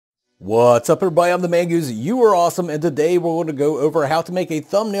What's up everybody, I'm the Mangoose, you are awesome, and today we're going to go over how to make a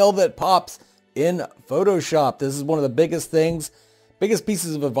thumbnail that pops in Photoshop. This is one of the biggest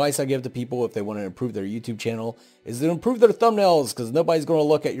pieces of advice I give to people if they want to improve their YouTube channel, is to improve their thumbnails, because nobody's going to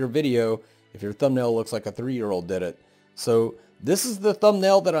look at your video if your thumbnail looks like a 3-year-old did it. So this is the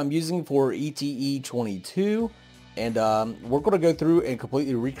thumbnail that I'm using for ETE22, and we're going to go through and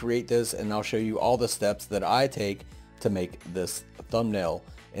completely recreate this, and I'll show you all the steps that I take to make this thumbnail.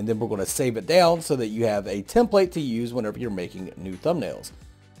 And then we're going to save it down so that you have a template to use whenever you're making new thumbnails.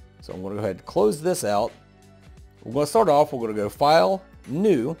 So I'm going to go ahead and close this out. We're going to start off, we're going to go File,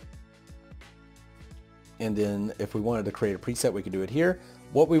 New. And then if we wanted to create a preset, we can do it here.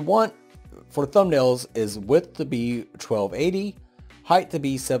 What we want for thumbnails is width to be 1280, height to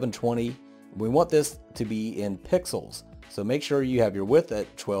be 720. We want this to be in pixels. So make sure you have your width at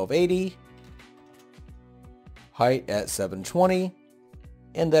 1280, height at 720.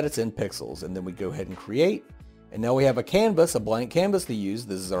 And that it's in pixels, and then we go ahead and create, and now we have a canvas, a blank canvas to use.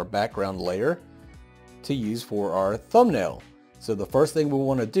 This is our background layer to use for our thumbnail. So the first thing we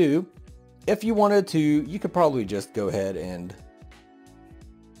want to do, if you wanted to, you could probably just go ahead and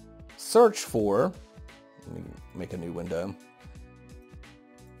search for, let me make a new window.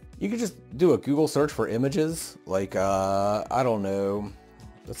 You could just do a Google search for images, like I don't know,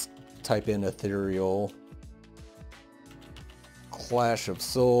 let's type in Ethereal Clash of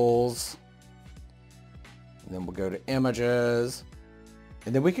Souls, and then we'll go to images,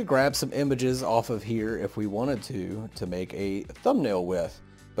 and then we could grab some images off of here if we wanted to make a thumbnail with,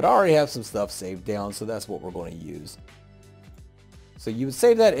 but I already have some stuff saved down, so that's what we're going to use. So you would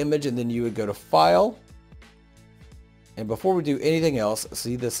save that image, and then you would go to File, and before we do anything else,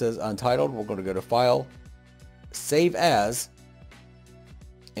 see this says Untitled, we're going to go to File, Save As,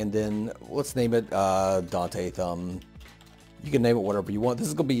 and then let's name it Dante Thumb. You can name it whatever you want. This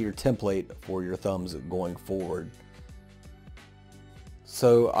is going to be your template for your thumbs going forward.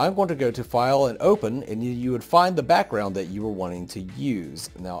 So I'm going to go to File and Open, and you would find the background that you were wanting to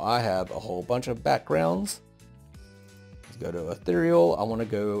use. Now I have a whole bunch of backgrounds. Let's go to Ethereal. I want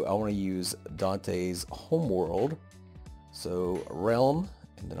to use Dante's homeworld. So Realm,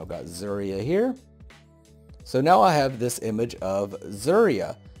 and then I've got Zuria here. So now I have this image of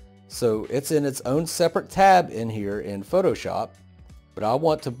Zuria. So it's in its own separate tab in here in Photoshop, but I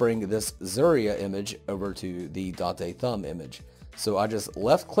want to bring this Zuria image over to the Dante Thumb image. So I just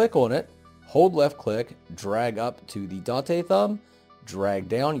left click on it, hold left click, drag up to the Dante Thumb, drag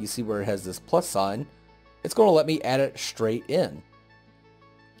down, you see where it has this plus sign. It's going to let me add it straight in.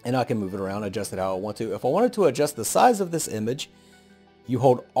 And I can move it around, adjust it how I want to. If I wanted to adjust the size of this image, you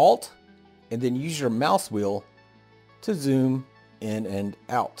hold Alt and then use your mouse wheel to zoom in and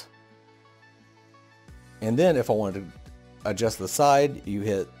out. And then if I wanted to adjust the size, you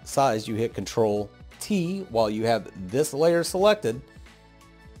hit Control T while you have this layer selected,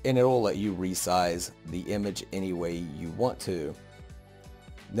 and it will let you resize the image any way you want to.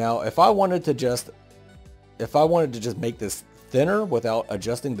 Now, if I wanted to just make this thinner without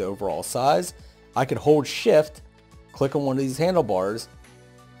adjusting the overall size, I could hold Shift, click on one of these handlebars,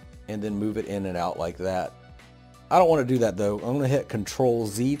 and then move it in and out like that. I don't want to do that though. I'm going to hit Control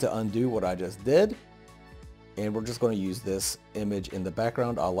Z to undo what I just did. And we're just going to use this image in the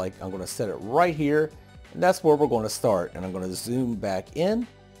background. I'm going to set it right here, and that's where we're going to start. And I'm going to zoom back in.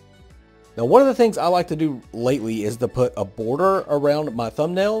 Now, one of the things I like to do lately is to put a border around my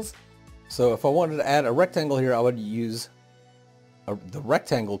thumbnails. So if I wanted to add a rectangle here, I would use the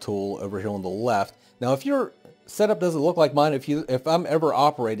rectangle tool over here on the left. Now, if your setup doesn't look like mine, if I'm ever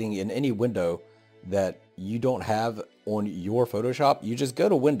operating in any window that you don't have on your Photoshop, you just go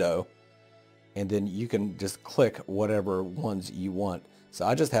to Window, and then you can just click whatever ones you want. So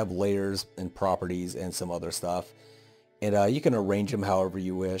I just have layers and properties and some other stuff. And you can arrange them however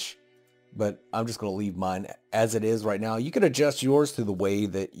you wish. But I'm just going to leave mine as it is right now. You can adjust yours to the way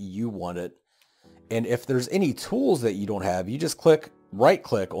that you want it. And if there's any tools that you don't have, you just right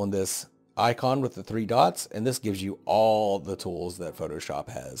click on this icon with the 3 dots. And this gives you all the tools that Photoshop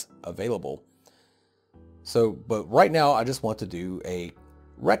has available. So, but right now I just want to do a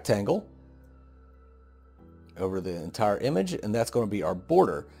rectangle over the entire image, and that's going to be our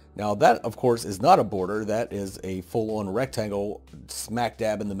border. Now that of course is not a border, that is a full-on rectangle smack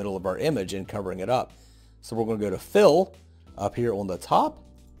dab in the middle of our image and covering it up. So we're going to go to Fill up here on the top,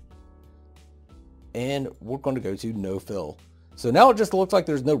 and we're going to go to No Fill. So now it just looks like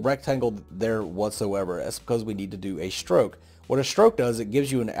there's no rectangle there whatsoever. That's because we need to do a stroke. What a stroke does, it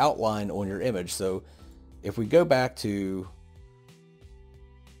gives you an outline on your image. So if we go back to,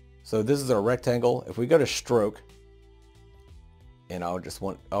 so this is our rectangle. If we go to stroke, and I'll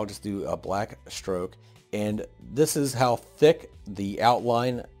just do a black stroke, and this is how thick the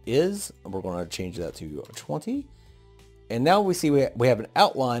outline is. We're going to change that to 20, and now we see we have an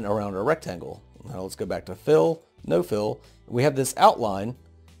outline around a rectangle. Now let's go back to fill, no fill. We have this outline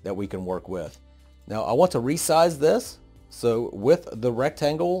that we can work with. Now I want to resize this, so with the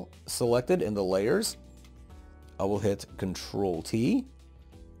rectangle selected in the layers, I will hit Control T,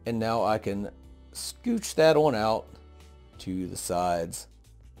 and now I can scooch that on out to the sides,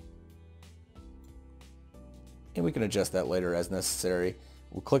 and we can adjust that later as necessary.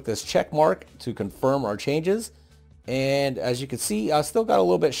 We'll click this check mark to confirm our changes, and as you can see, I still got a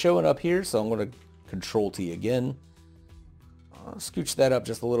little bit showing up here, so I'm going to Control T again. Scooch that up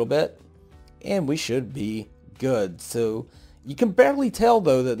just a little bit, and we should be good. So you can barely tell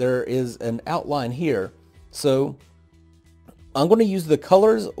though that there is an outline here, so I'm going to use the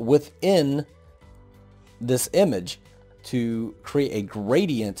colors within this image to create a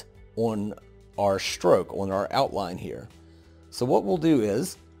gradient on our stroke, on our outline here. So what we'll do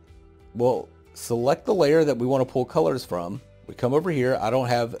is we'll select the layer that we want to pull colors from. We come over here. I don't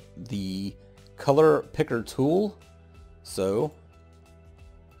have the color picker tool, so,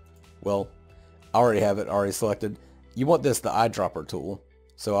 well, I already have it already selected. You want this, the eyedropper tool.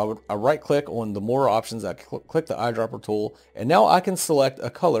 So I right click on the more options, I click the eyedropper tool, and now I can select a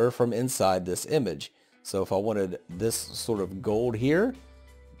color from inside this image. So if I wanted this sort of gold here,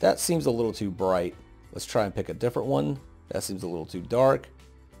 that seems a little too bright. Let's try and pick a different one. That seems a little too dark.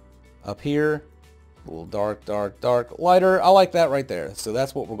 Up here, a little dark, dark, dark, lighter. I like that right there. So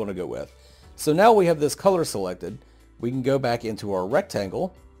that's what we're going to go with. So now we have this color selected. We can go back into our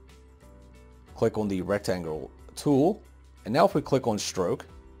rectangle, click on the rectangle tool, and now if we click on stroke,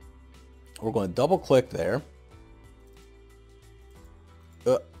 we're going to double click there.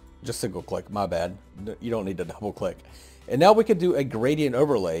 Just single click, my bad. You don't need to double click. And now we can do a gradient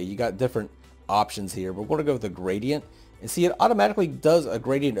overlay. You got different options here. We're going to go with the gradient, and see, it automatically does a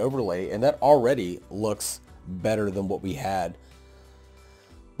gradient overlay, and that already looks better than what we had.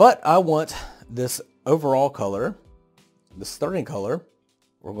 But I want this overall color, the starting color.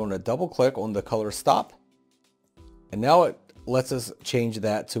 We're going to double click on the color stop, and now it lets us change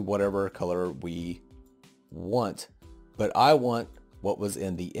that to whatever color we want. But I want what was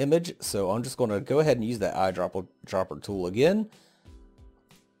in the image, so I'm just going to go ahead and use that eyedropper tool again.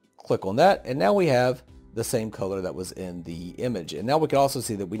 Click on that, and now we have the same color that was in the image. And now we can also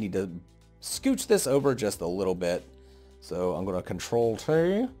see that we need to scooch this over just a little bit. So I'm going to Control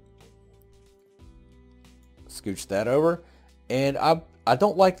T, scooch that over, and I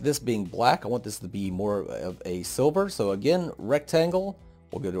don't like this being black. I want this to be more of a silver. So again, rectangle,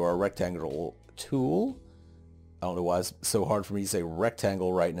 we'll go to our rectangle tool. I don't know why it's so hard for me to say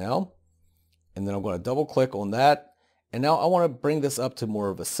rectangle right now. And then I'm going to double click on that. And now I want to bring this up to more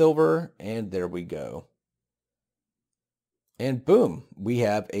of a silver, and there we go. And boom, we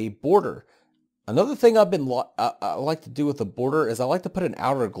have a border. Another thing I like to do with the border is I like to put an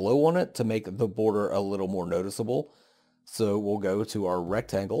outer glow on it to make the border a little more noticeable. So we'll go to our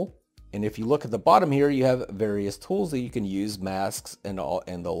rectangle, and if you look at the bottom here, you have various tools that you can use, masks and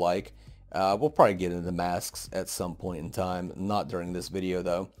the like. We'll probably get into masks at some point in time, not during this video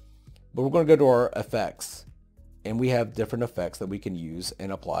though. But we're going to go to our effects, and we have different effects that we can use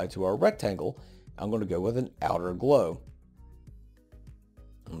and apply to our rectangle. I'm going to go with an outer glow.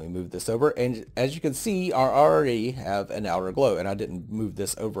 Let me move this over, and as you can see, I already have an outer glow, and I didn't move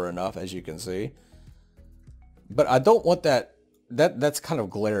this over enough, as you can see. But I don't want that's kind of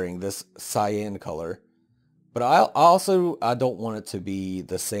glaring, this cyan color. But I don't want it to be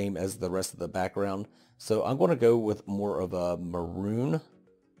the same as the rest of the background. So I'm going to go with more of a maroon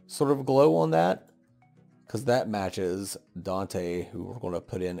sort of glow on that, because that matches Dante, who we're going to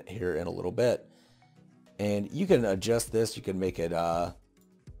put in here in a little bit. And you can adjust this. You can make it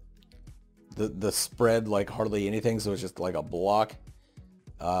the spread like hardly anything, so it's just like a block.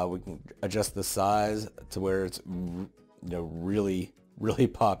 We can adjust the size to where it's really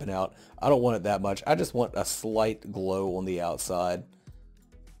popping out. I don't want it that much. I just want a slight glow on the outside.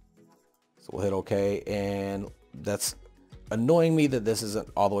 So we'll hit OK, and that's annoying me that this isn't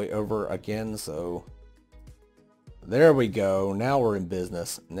all the way over again. So there we go. Now we're in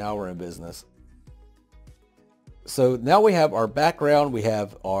business. Now we're in business. So now we have our background. We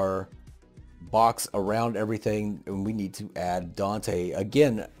have our box around everything, and we need to add Dante.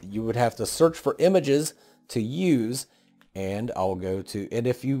 Again, you would have to search for images to use, and I'll go to, and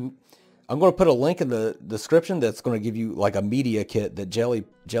I'm going to put a link in the description that's going to give you like a media kit that Jelly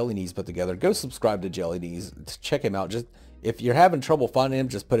Knees put together. Go subscribe to Jelly Knees to check him out. Just if you're having trouble finding him,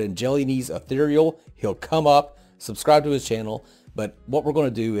 just put in Jelly Knees Ethereal. He'll come up. Subscribe to his channel. But what we're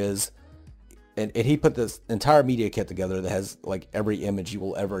going to do is, and he put this entire media kit together that has like every image you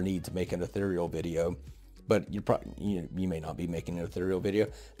will ever need to make an ethereal video. But you may not be making an ethereal video.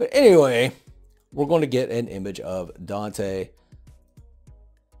 But anyway, we're going to get an image of Dante.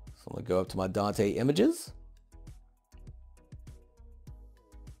 So I'm going to go up to my Dante images.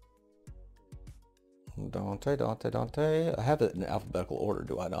 Dante. I have it in alphabetical order,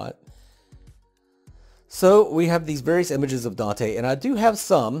 do I not? So we have these various images of Dante, and I do have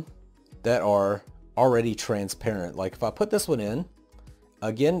some that are already transparent. Like if I put this one in,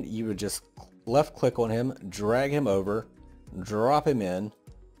 again, you would just left click on him, drag him over, drop him in,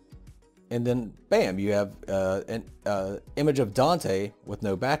 and then bam, you have an image of Dante with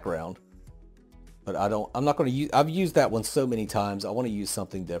no background. But I'm not going to use, I've used that one so many times. I want to use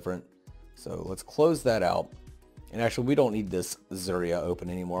something different. So let's close that out. And actually, we don't need this Zuria open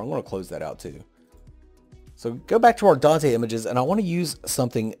anymore. I'm going to close that out too. So go back to our Dante images, and I want to use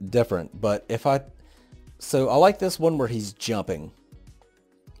something different. But so I like this one where he's jumping.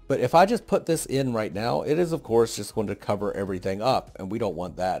 But if I just put this in right now, it is of course just going to cover everything up, and we don't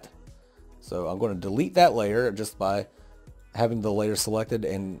want that. So I'm going to delete that layer just by having the layer selected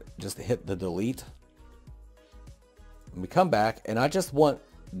and just hit the delete. And we come back, and I just want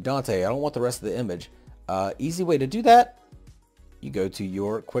Dante. I don't want the rest of the image. Easy way to do that, you go to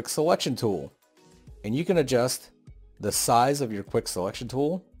your quick selection tool, and you can adjust the size of your quick selection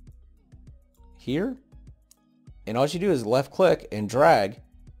tool here. And all you do is left click and drag,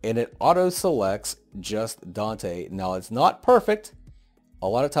 and it auto selects just Dante. Now it's not perfect. A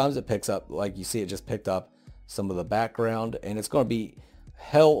lot of times it picks up, like you see, it just picked up some of the background, and it's going to be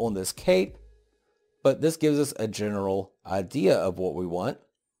hell on this cape, but this gives us a general idea of what we want.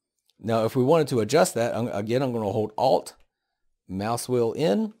 Now, if we wanted to adjust that, again, I'm going to hold Alt, mouse wheel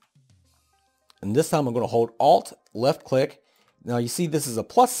in, and this time I'm going to hold Alt, left click. Now you see this is a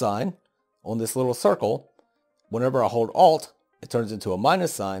plus sign on this little circle. Whenever I hold Alt, it turns into a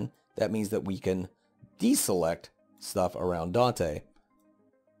minus sign. That means that we can deselect stuff around Dante.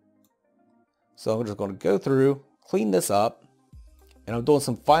 So I'm just going to go through, clean this up, and I'm doing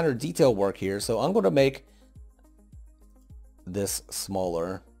some finer detail work here. So I'm going to make this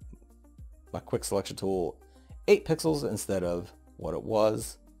smaller. My quick selection tool, 8 pixels instead of what it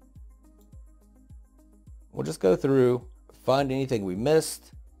was. We'll just go through, find anything we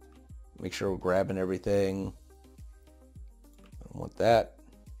missed, make sure we're grabbing everything. I want that.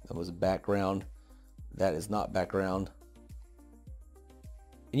 That was a background. That is not background.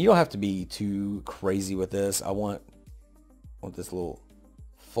 And you don't have to be too crazy with this. I want this little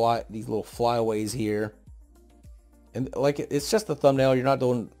these little flyaways here. And like, it's just a thumbnail. You're not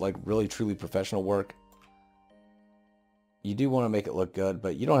doing like really truly professional work. You do want to make it look good,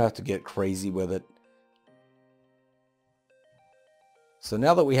 but you don't have to get crazy with it. So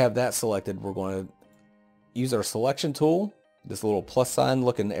now that we have that selected, we're going to use our selection tool, this little plus sign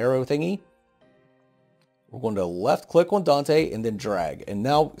looking arrow thingy. We're going to left click on Dante and then drag. And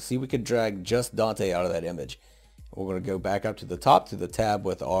now see, we can drag just Dante out of that image. We're going to go back up to the top to the tab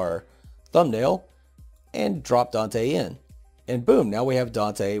with our thumbnail and drop Dante in. And boom, now we have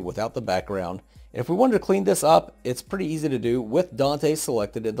Dante without the background. And if we wanted to clean this up, it's pretty easy to do with Dante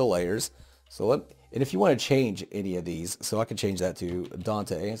selected in the layers. So and if you want to change any of these, so I can change that to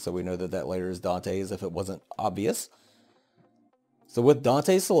Dante, so we know that that layer is Dante as if it wasn't obvious. So with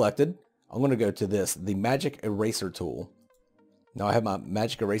Dante selected, I'm going to go to the magic eraser tool. Now I have my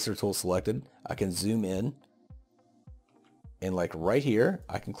magic eraser tool selected. I can zoom in, and like right here,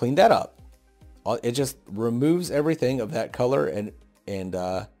 I can clean that up. It just removes everything of that color and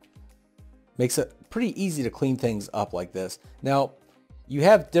makes it pretty easy to clean things up like this. Now, you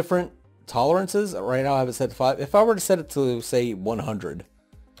have different tolerances. Right now I have it set to 5. If I were to set it to, say, 100,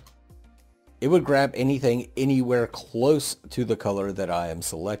 it would grab anything anywhere close to the color that I am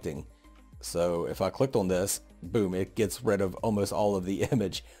selecting. So if I clicked on this, boom, it gets rid of almost all of the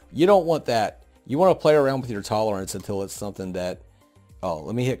image. You don't want that. You want to play around with your tolerance until it's something that... Oh,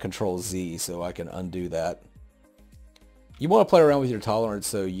 let me hit Control Z so I can undo that. You want to play around with your tolerance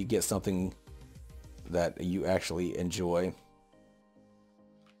so you get something that you actually enjoy.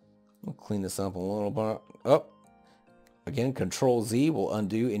 I'll clean this up a little bit. Oh, again, Control Z will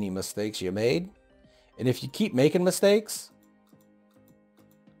undo any mistakes you made. And if you keep making mistakes,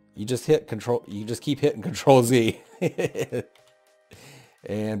 you just hit Control. You just keep hitting Control Z,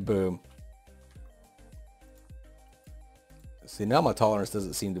 and boom. See, now my tolerance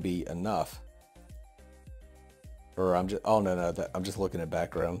doesn't seem to be enough. Or I'm just, oh no, I'm just looking at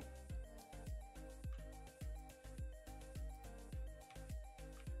background.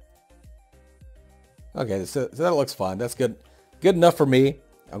 Okay, so that looks fine. That's good. Good enough for me.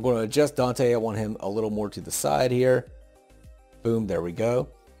 I'm going to adjust Dante. I want him a little more to the side here. Boom, there we go.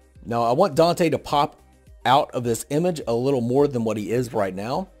 Now I want Dante to pop out of this image a little more than what he is right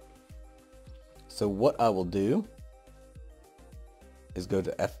now. So what I will do is go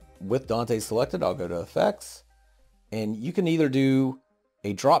to with Dante selected, I'll go to effects, and you can either do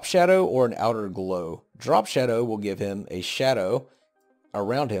a drop shadow or an outer glow. Drop shadow will give him a shadow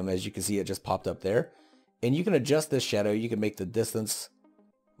around him. As you can see, it just popped up there. And you can adjust this shadow. You can make the distance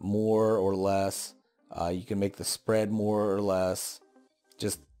more or less. You can make the spread more or less.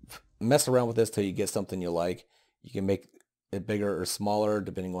 Just mess around with this till you get something you like. You can make it bigger or smaller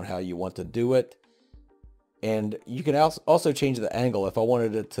depending on how you want to do it. And you can also change the angle. If I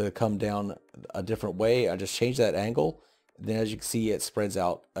wanted it to come down a different way, I just change that angle. Then as you can see, it spreads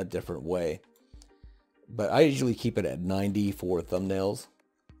out a different way. But I usually keep it at 90 for thumbnails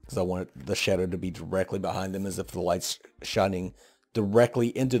because I want the shadow to be directly behind them as if the light's shining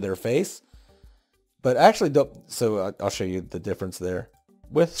directly into their face. But actually, so I'll show you the difference there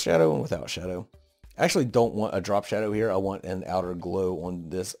with shadow and without shadow. I actually don't want a drop shadow here. I want an outer glow on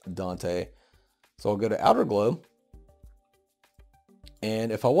this Dante. So I'll go to outer glow.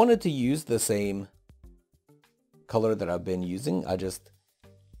 And if I wanted to use the same color that I've been using, I just,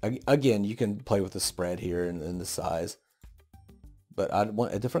 again, you can play with the spread here and the size. But I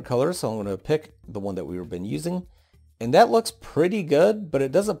want a different color, so I'm going to pick the one that we've been using. And that looks pretty good, but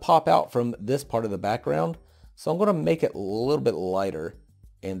it doesn't pop out from this part of the background. So I'm going to make it a little bit lighter.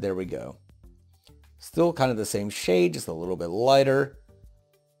 And there we go. Still kind of the same shade, just a little bit lighter.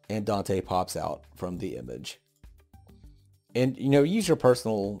 And Dante pops out from the image. And you know, use your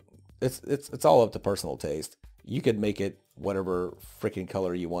personal, it's all up to personal taste. You could make it whatever freaking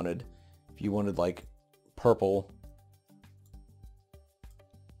color you wanted. If you wanted like purple,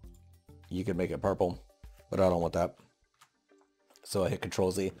 you could make it purple, but I don't want that. So I hit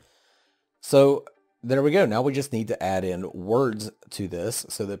Control Z. So there we go. Now we just need to add in words to this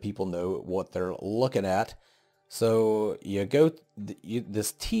so that people know what they're looking at. So you go,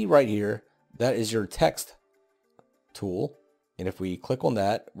 this T right here, that is your text tool. And if we click on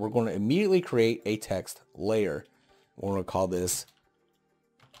that, we're going to immediately create a text layer. We're going to call this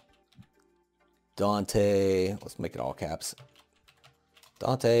Dante, let's make it all caps,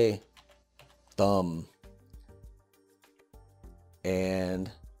 Dante thumb. And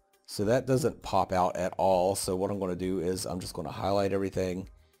so that doesn't pop out at all. So what I'm going to do is I'm just going to highlight everything.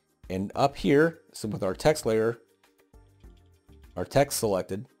 And up here, so with our text layer, our text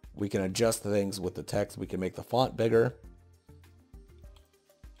selected, we can adjust things with the text. We can make the font bigger.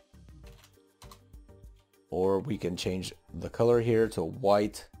 Or we can change the color here to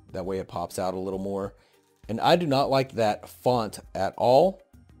white. That way it pops out a little more. And I do not like that font at all.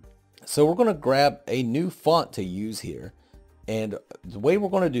 So we're going to grab a new font to use here. And the way we're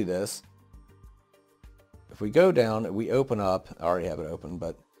going to do this, if we go down, we open up, I already have it open,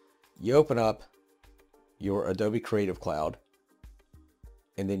 but you open up your Adobe Creative Cloud,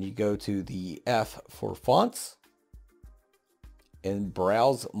 and then you go to the F for fonts and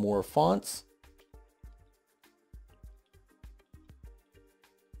browse more fonts.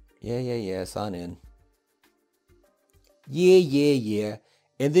 Yeah, sign in. Yeah.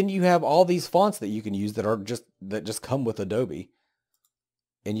 And then you have all these fonts that you can use that just come with Adobe.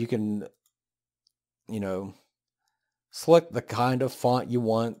 And you can, you know, select the kind of font you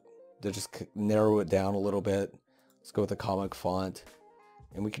want to just narrow it down a little bit. Let's go with a comic font.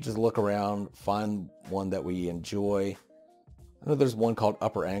 And we can just look around, find one that we enjoy. I know there's one called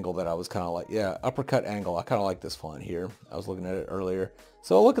Upper Angle that I was kind of like, yeah, Uppercut Angle. I kind of like this font here. I was looking at it earlier.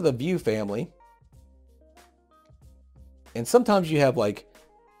 So I'll look at the View family. And sometimes you have like,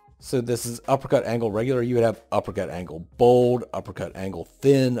 so this is Uppercut Angle regular. You would have Uppercut Angle bold, Uppercut Angle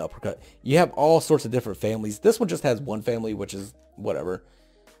thin, Uppercut. You have all sorts of different families. This one just has one family, which is whatever.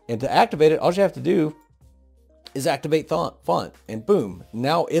 And to activate it, all you have to do is activate font. And boom,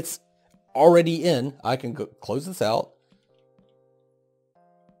 now it's already in. I can go close this out.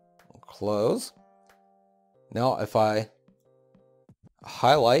 Close. Now if I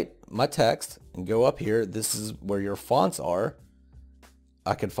highlight my text and go up here, this is where your fonts are.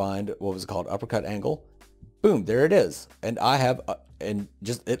 I can find, what was it called, Uppercut Angle. Boom, there it is. And I have, and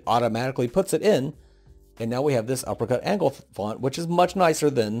just it automatically puts it in. And now we have this Uppercut Angle font, which is much nicer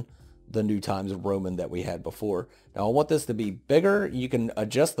than the New Times Roman that we had before. Now I want this to be bigger. You can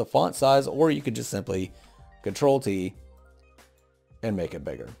adjust the font size, or you could just simply Control T and make it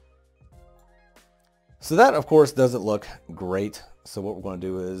bigger. So that, of course, doesn't look great. So what we're going to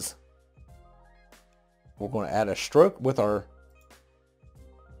do is we're going to add a stroke with our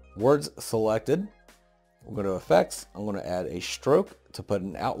words selected. We'll go to effects. I'm going to add a stroke to put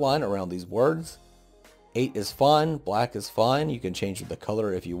an outline around these words. 8 is fine. Black is fine. You can change the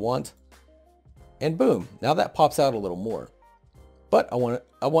color if you want. And boom. Now that pops out a little more. But I want it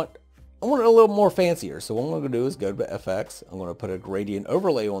a little more fancier. So what I'm going to do is go to FX. I'm going to put a gradient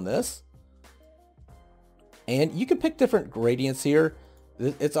overlay on this. And you can pick different gradients here.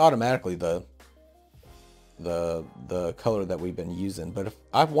 It's automatically the color that we've been using. But if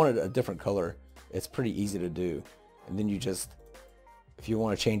I've wanted a different color, it's pretty easy to do. And then you just, if you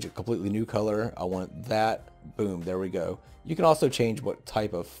want to change a completely new color, I want that. Boom, there we go. You can also change what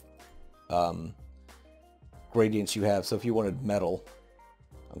type of gradients you have. So if you wanted metal,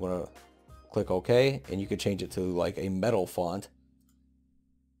 I'm going to click OK, and you can change it to like a metal font.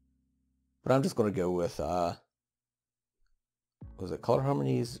 But I'm just going to go with, was it color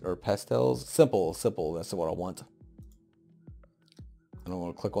harmonies or pastels? Simple, that's what I want. And I'm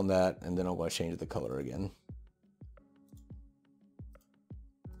going to click on that, and then I'm going to change the color again.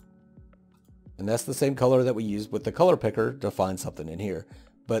 And that's the same color that we used with the color picker to find something in here.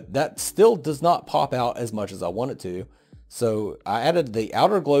 But that still does not pop out as much as I want it to. So I added the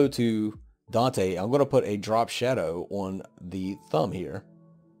outer glow to Dante. I'm going to put a drop shadow on the thumb here.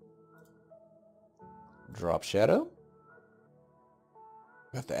 Drop shadow.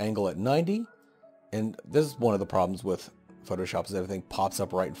 Got the angle at 90. And this is one of the problems with Photoshop, is everything pops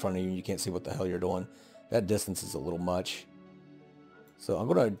up right in front of you and you can't see what the hell you're doing. That distance is a little much. So I'm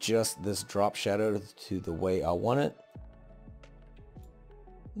going to adjust this drop shadow to the way I want it.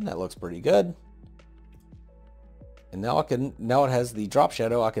 And that looks pretty good. And now now it has the drop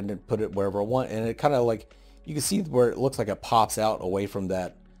shadow. I can put it wherever I want, and it kind of like, you can see where it looks like it pops out away from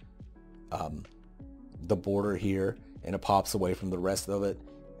that, the border here, and it pops away from the rest of it.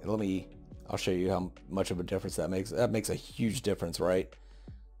 And I'll show you how much of a difference that makes. That makes a huge difference, right?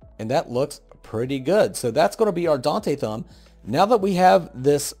 And that looks pretty good. So that's going to be our Dante thumb. Now that we have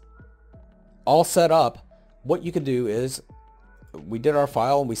this all set up, what you can do is, we did our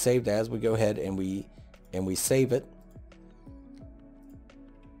file and we saved as, we go ahead and we save it.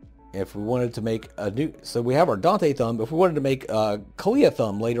 If we wanted to make a new, so we have our Dante thumb. If we wanted to make a Kalia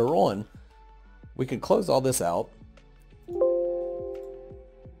thumb later on, we could close all this out. We're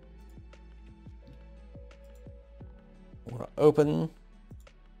going to open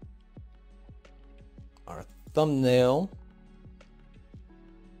our thumbnail.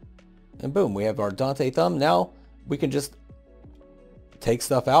 And boom, we have our Dante thumb. Now we can just take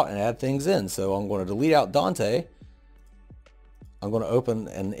stuff out and add things in. So I'm going to delete out Dante. I'm going to open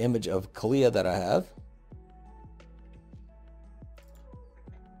an image of Kalia that I have.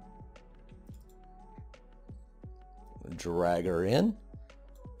 Drag her in.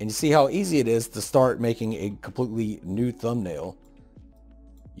 And you see how easy it is to start making a completely new thumbnail.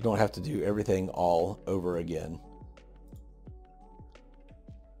 You don't have to do everything all over again.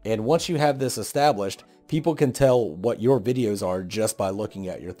 And once you have this established, people can tell what your videos are just by looking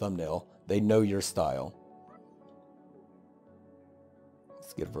at your thumbnail. They know your style.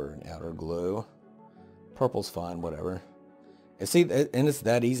 Let's give her an outer glow. Purple's fine, whatever. And see, and it's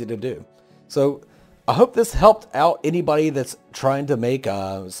that easy to do. So I hope this helped out anybody that's trying to make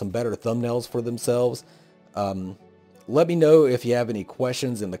some better thumbnails for themselves. Let me know if you have any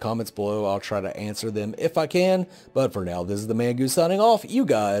questions in the comments below. I'll try to answer them if I can. But for now, this is the Man Goose signing off. You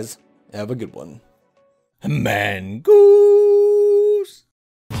guys have a good one. Man Goose!